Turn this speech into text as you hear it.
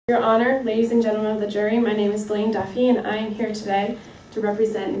Your Honor, ladies and gentlemen of the jury, my name is Blaine and I am here today to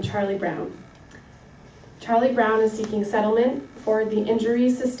represent Charlie Brown. Charlie Brown is seeking settlement for the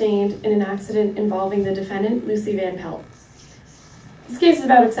injuries sustained in an accident involving the defendant, VanPelt. This case is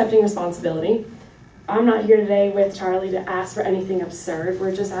about accepting responsibility. I'm not here today with Charlie to ask for anything absurd.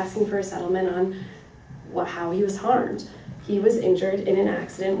 We're just asking for a settlement on how he was harmed. He was injured in an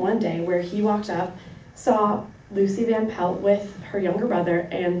accident one day where he walked up, saw VanPelt with her younger brother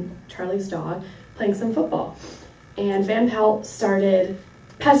and Charlie's dog playing some football. And VanPelt started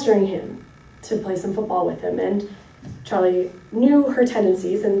pestering him to play some football with him. And Charlie knew her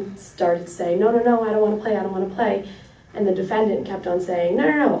tendencies and started saying, no, I don't want to play. And the defendant kept on saying,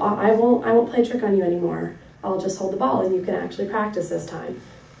 no, I won't play a trick on you anymore. I'll just hold the ball and you can actually practice this time.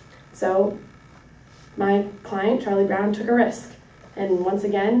 So my client, Charlie Brown, took a risk. And once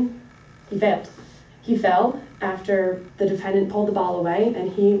again, he failed. He fell after the defendant pulled the ball away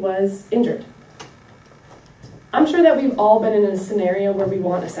and he was injured. I'm sure that we've all been in a scenario where we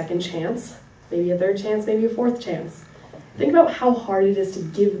want a second chance, maybe a third chance, maybe a fourth chance. Think about how hard it is to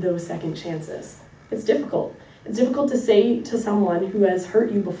give those second chances. It's difficult. It's difficult to say to someone who has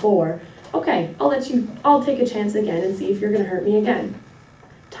hurt you before, okay, I'll take a chance again and see if you're gonna hurt me again.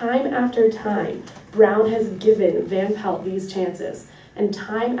 Time after time, Brown has given VanPelt these chances. And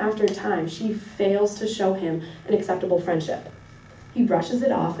time after time, she fails to show him an acceptable friendship. He brushes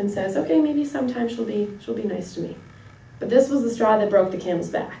it off and says, okay, maybe sometime she'll be nice to me. But this was the straw that broke the camel's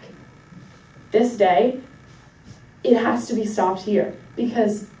back. This day, it has to be stopped here,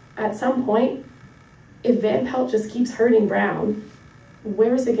 because at some point, if VanPelt just keeps hurting Brown,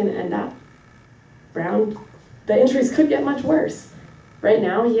 where is it going to end up? Brown, the injuries could get much worse. Right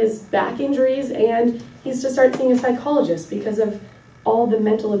now, he has back injuries, and he's to start seeing a psychologist because of all the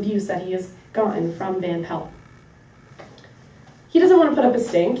mental abuse that he has gotten from VanPelt. He doesn't want to put up a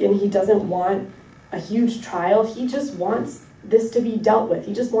stink, and he doesn't want a huge trial. He just wants this to be dealt with.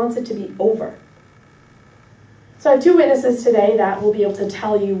 He just wants it to be over. So I have two witnesses today that will be able to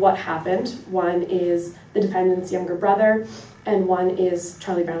tell you what happened. One is the defendant's younger brother, and one is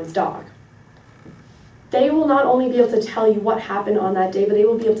Charlie Brown's dog. They will not only be able to tell you what happened on that day, but they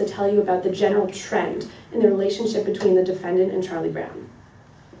will be able to tell you about the general trend in the relationship between the defendant and Charlie Brown.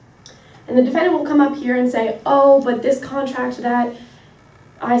 And the defendant will come up here and say, oh, but this contract that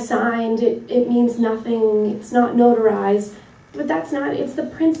I signed, it means nothing, it's not notarized. But that's not, it's the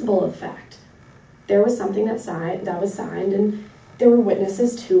principle of fact. There was something that was signed, and there were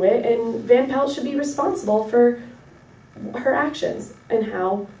witnesses to it, and VanPelt should be responsible for her actions and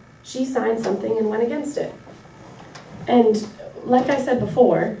how she signed something and went against it. And like I said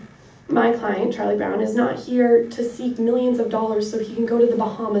before, my client, Charlie Brown, is not here to seek millions of dollars so he can go to the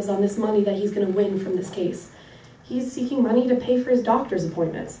Bahamas on this money that he's going to win from this case. He's seeking money to pay for his doctor's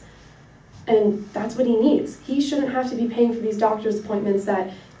appointments. And that's what he needs. He shouldn't have to be paying for these doctor's appointments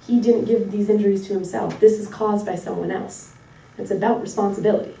that he didn't give these injuries to himself. This is caused by someone else. It's about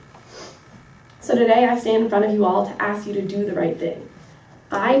responsibility. So today I stand in front of you all to ask you to do the right thing.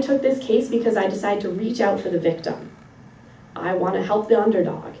 I took this case because I decided to reach out for the victim. I want to help the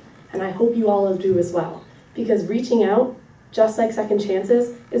underdog, and I hope you all do as well, because reaching out, just like second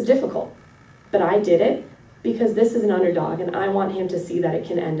chances, is difficult. But I did it because this is an underdog, and I want him to see that it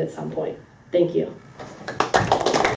can end at some point. Thank you.